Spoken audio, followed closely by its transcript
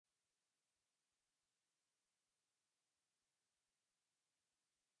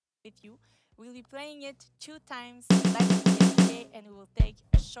with you. We'll be playing it 2 times like we did today, and we will take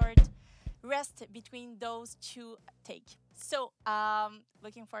a short rest between those two take. So,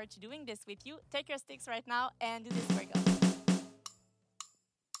 looking forward to doing this with you. Take your sticks right now and do this workout.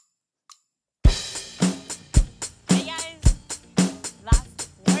 Hey guys, last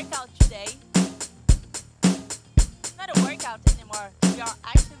workout today. Not a workout anymore. We are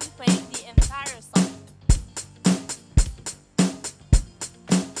actually playing the entire song.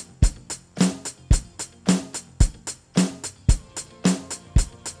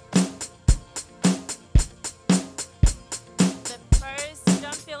 The first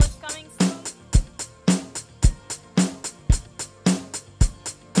drum fill is coming soon.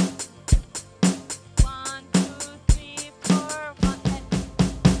 One, two, three, four, one, and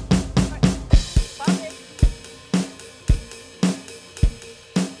perfect.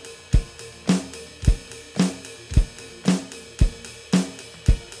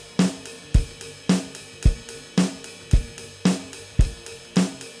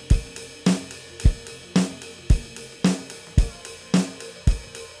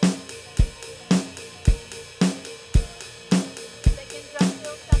 Second drum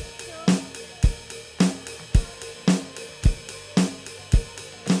fill coming soon.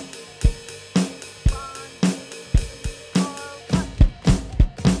 One, two, three, four,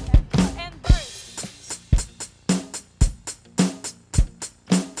 one, and burst.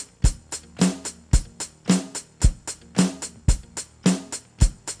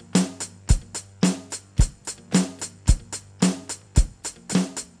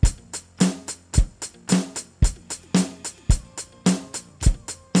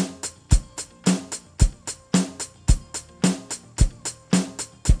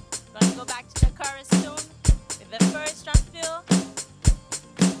 Gonna go back to the chorus soon with the first drum fill.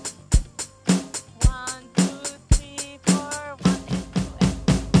 One, two, three, four, one, and two, and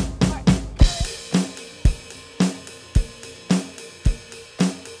four, and burst.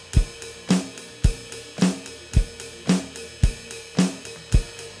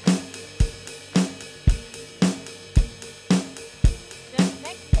 The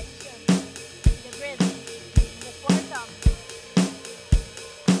next section, the bridge, the fourth drum.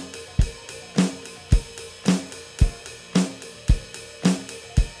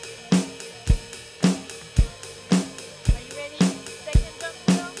 Are you ready? Second drum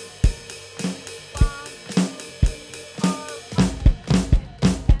fill. One, two, three, four, one,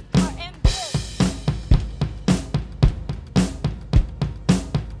 and four, and burst.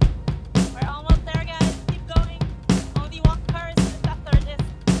 We're almost there, guys. Keep going. Only one chorus is after this.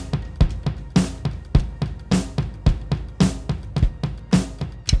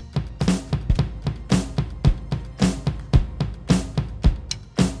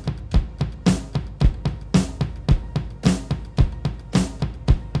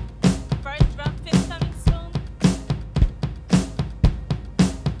 First drum fill coming soon.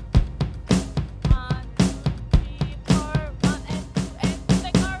 One, two, three, four, one, and two, and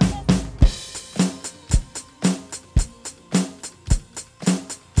the chorus.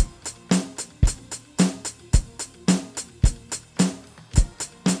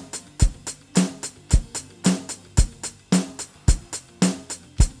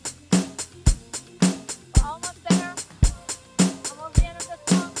 We're almost there. Almost the end of the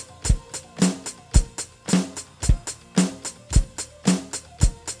song.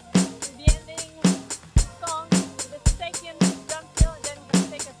 We'll be ending song with the second drum fill, and then we're gonna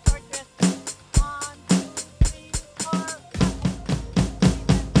take a short rest. One, two, three, four,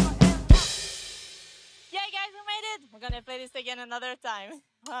 one, and one. Yeah, guys, we made it. We're gonna play this again another time.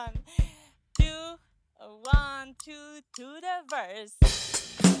 One, two, one, two, to the verse.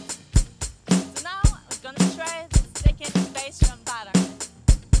 So now we're gonna try the second bass drum pattern.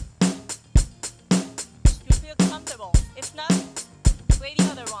 You feel comfortable. If not, play the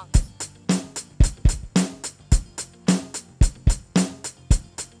other one.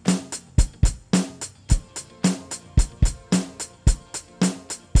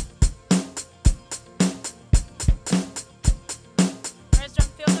 First drum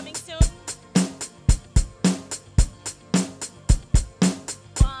fill coming soon.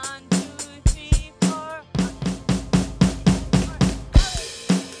 One, two, three, four, one, four.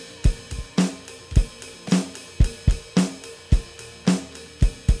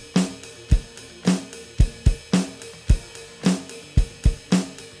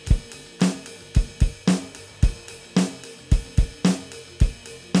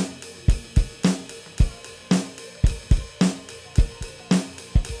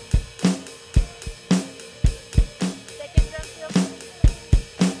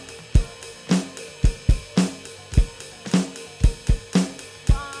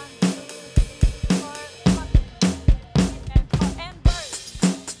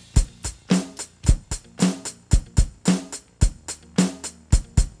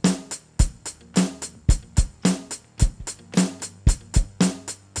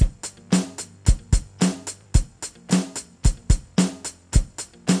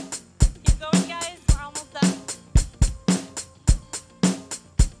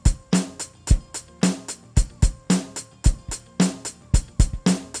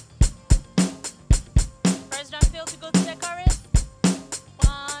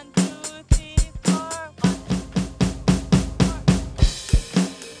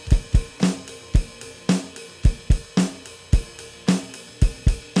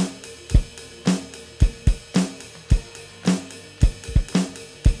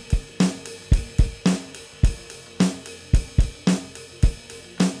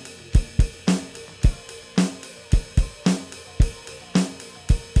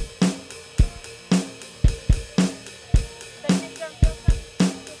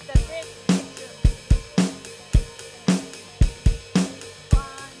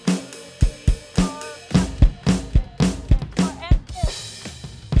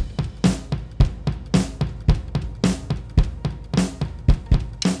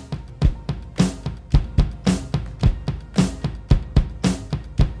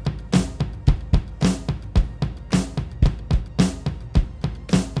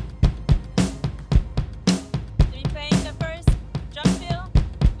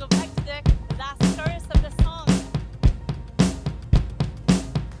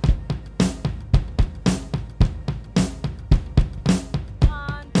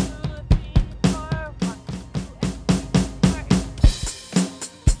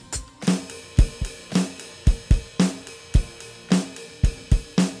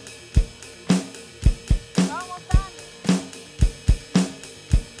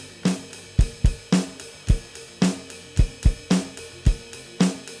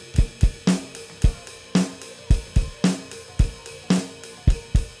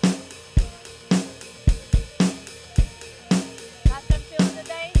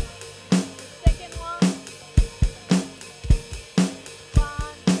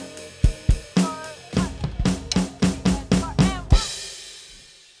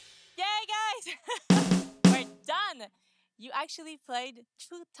 actually played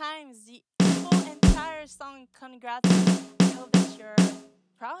 2 times the whole entire song. Congrats. I hope that you're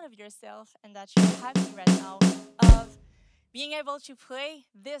proud of yourself and that you're happy right now of being able to play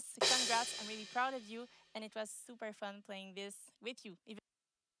this. Congrats. I'm really proud of you. And it was super fun playing this with you.